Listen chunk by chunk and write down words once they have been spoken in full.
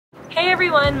Hey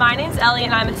everyone, my name's Ellie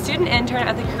and I'm a student intern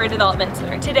at the Career Development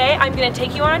Center. Today I'm going to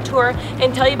take you on a tour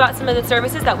and tell you about some of the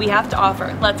services that we have to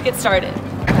offer. Let's get started.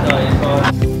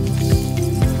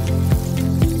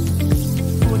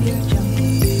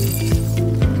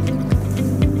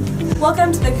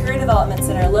 Welcome to the Career Development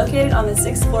Center located on the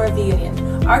 6th floor of the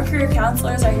Union. Our career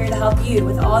counselors are here to help you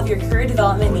with all of your career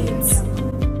development needs.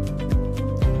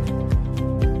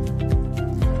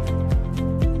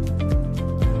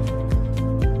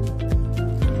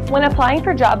 When applying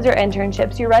for jobs or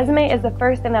internships, your resume is the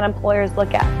first thing that employers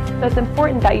look at, so it's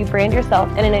important that you brand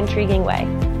yourself in an intriguing way.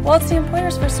 Well, it's the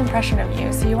employer's first impression of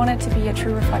you, so you want it to be a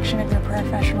true reflection of your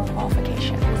professional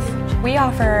qualifications. We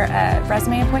offer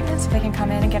resume appointments so they can come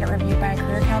in and get it reviewed by a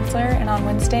career counselor, and on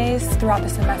Wednesdays throughout the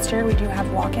semester we do have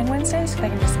walk-in Wednesdays so they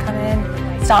can just come in,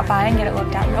 stop by and get it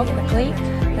looked at real quickly.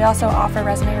 We also offer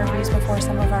resume reviews before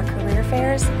some of our career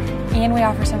fairs, and we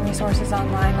offer some resources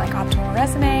online like Optimal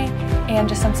Resume and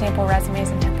just some sample resumes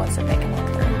and templates that they can look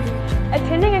through.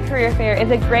 Attending a career fair is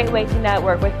a great way to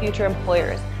network with future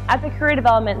employers. At the Career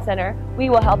Development Center, we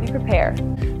will help you prepare.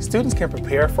 Students can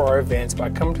prepare for our events by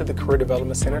coming to the Career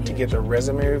Development Center to get their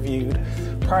resume reviewed.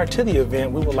 Prior to the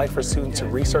event, we would like for students to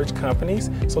research companies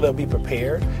so they'll be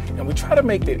prepared. And we try to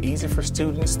make that easy for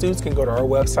students. Students can go to our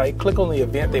website, click on the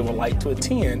event they would like to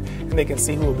attend, and they can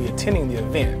see who will be attending the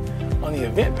event. On the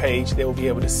event page, they will be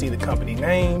able to see the company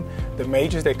name, the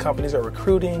majors that companies are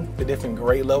recruiting, the different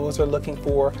grade levels they're looking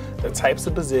for, the types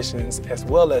of positions, as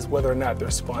well as whether or not they're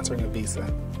sponsoring a visa.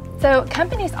 So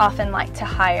companies often like to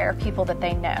hire people that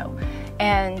they know,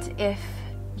 and if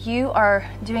you are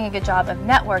doing a good job of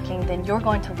networking, then you're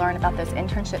going to learn about those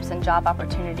internships and job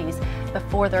opportunities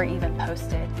before they're even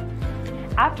posted.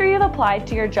 After you've applied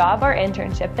to your job or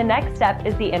internship, the next step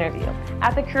is the interview.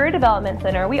 At the Career Development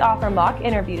Center, we offer mock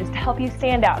interviews to help you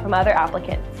stand out from other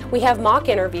applicants. We have mock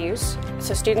interviews,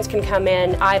 so students can come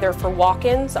in either for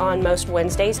walk-ins on most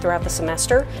Wednesdays throughout the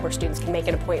semester, where students can make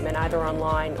an appointment either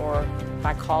online or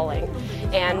by calling.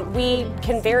 And we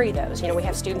can vary those. You know, we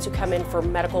have students who come in for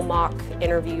medical mock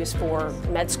interviews for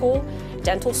med school,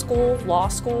 dental school, law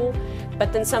school,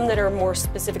 but then some that are more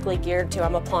specifically geared to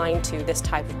I'm applying to this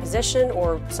type of position,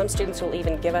 or some students will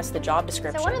even give us the job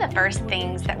description. So one of the first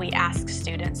things that we ask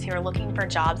students who are looking for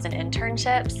jobs and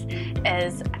internships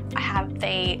is, have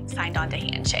they signed on to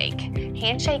Handshake?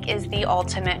 Handshake is the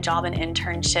ultimate job and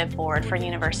internship board for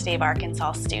University of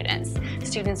Arkansas students.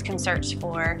 Students can search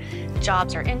for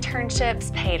jobs or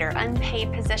internships, paid or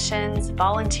unpaid positions,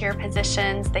 volunteer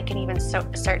positions. They can even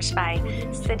search by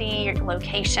city or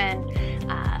location.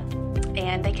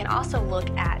 And they can also look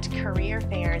at career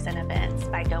fairs and events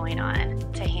by going on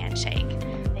to Handshake.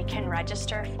 They can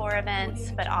register for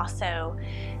events, but also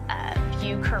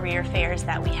view career fairs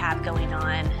that we have going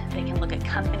on. They can look at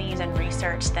companies and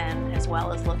research them, as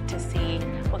well as look to see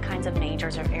what kinds of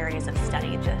majors or areas of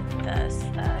study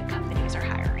the companies are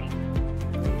hiring.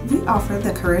 We offer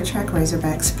the Career Track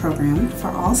Razorbacks program for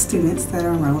all students that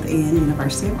are enrolled in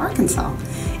University of Arkansas.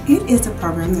 It is a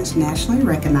program that's nationally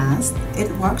recognized.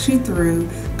 It walks you through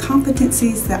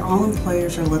competencies that all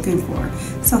employers are looking for.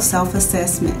 So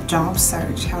self-assessment, job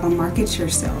search, how to market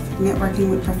yourself,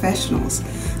 networking with professionals.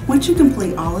 Once you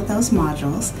complete all of those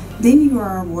modules, then you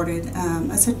are awarded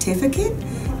a certificate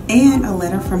and a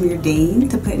letter from your dean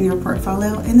to put in your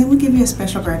portfolio, and then we'll give you a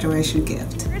special graduation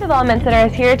gift. Career Development Center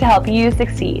is here to help you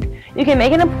succeed. You can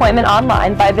make an appointment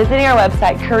online by visiting our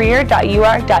website,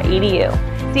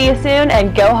 career.uark.edu. See you soon,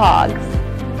 and go Hogs!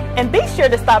 And be sure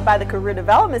to stop by the Career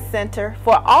Development Center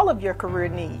for all of your career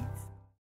needs.